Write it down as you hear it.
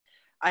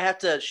I have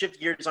to shift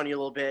gears on you a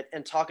little bit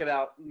and talk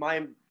about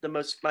my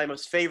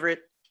most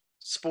favorite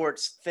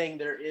sports thing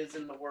there is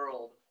in the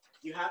world.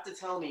 You have to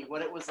tell me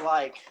what it was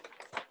like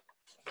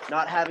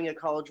not having a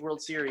College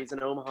World Series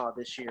in Omaha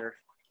this year,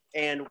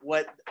 and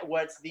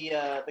what's the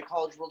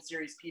College World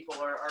Series people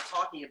are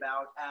talking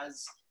about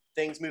as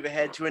things move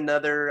ahead to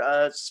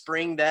another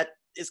spring that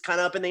is kind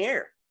of up in the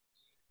air.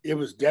 It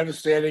was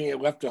devastating.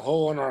 It left a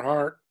hole in our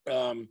heart.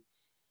 It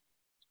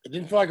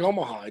didn't feel like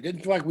Omaha. It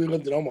didn't feel like we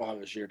lived in Omaha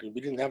this year because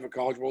we didn't have a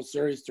College World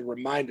Series to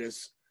remind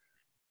us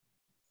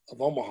of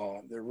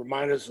Omaha, to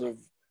remind us of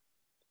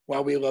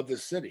why we love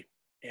this city.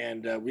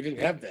 And we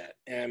didn't have that.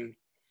 And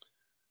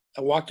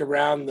I walked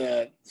around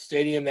the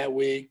stadium that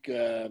week.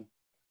 The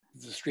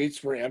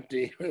streets were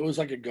empty. It was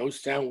like a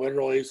ghost town,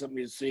 literally, something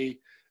you see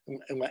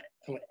in my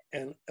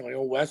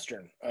old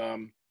Western.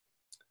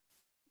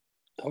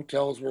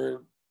 Hotels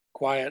were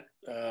quiet.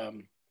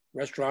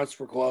 Restaurants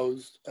were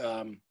closed.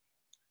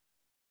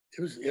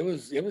 It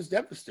was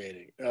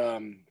devastating.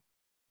 And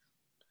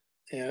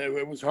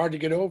it was hard to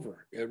get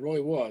over. It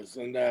really was.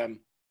 And I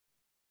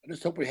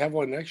just hope we have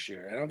one next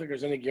year. I don't think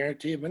there's any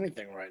guarantee of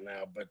anything right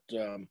now, but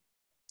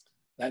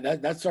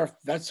that's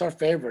our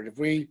favorite. If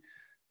we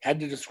had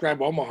to describe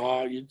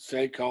Omaha, you'd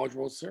say College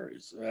World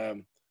Series,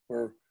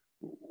 where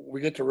we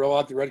get to roll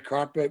out the red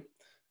carpet,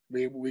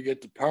 we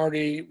get to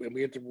party, and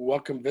we get to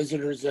welcome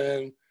visitors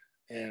in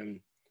and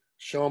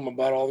show them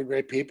about all the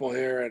great people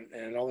here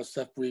and all the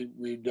stuff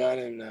we've done.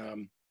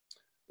 And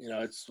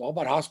it's all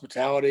about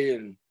hospitality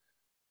and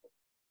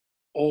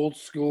old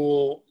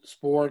school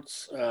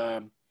sports,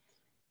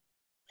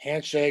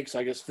 handshakes,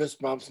 I guess fist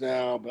bumps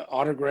now, but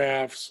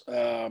autographs,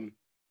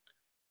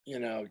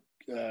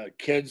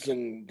 kids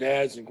and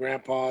dads and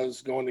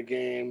grandpas going to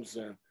games,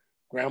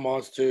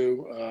 grandmas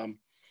too,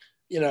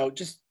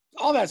 just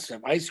all that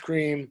stuff, ice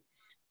cream.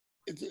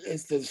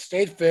 It's the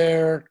state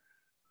fair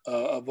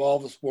of all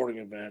the sporting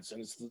events.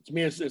 And to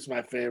me, it's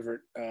my favorite.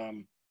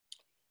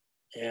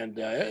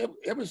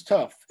 It was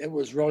tough. It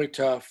was really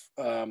tough.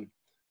 We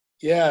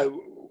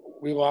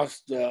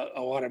lost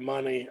a lot of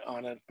money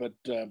on it, but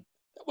that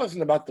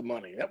wasn't about the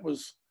money. That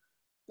was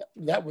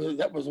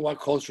a lot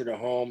closer to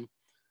home.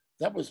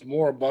 That was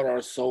more about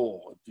our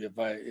soul, if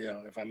I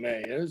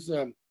may. It was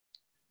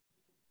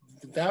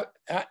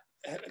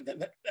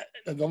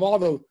of all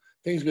the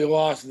things we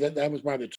lost, that was probably the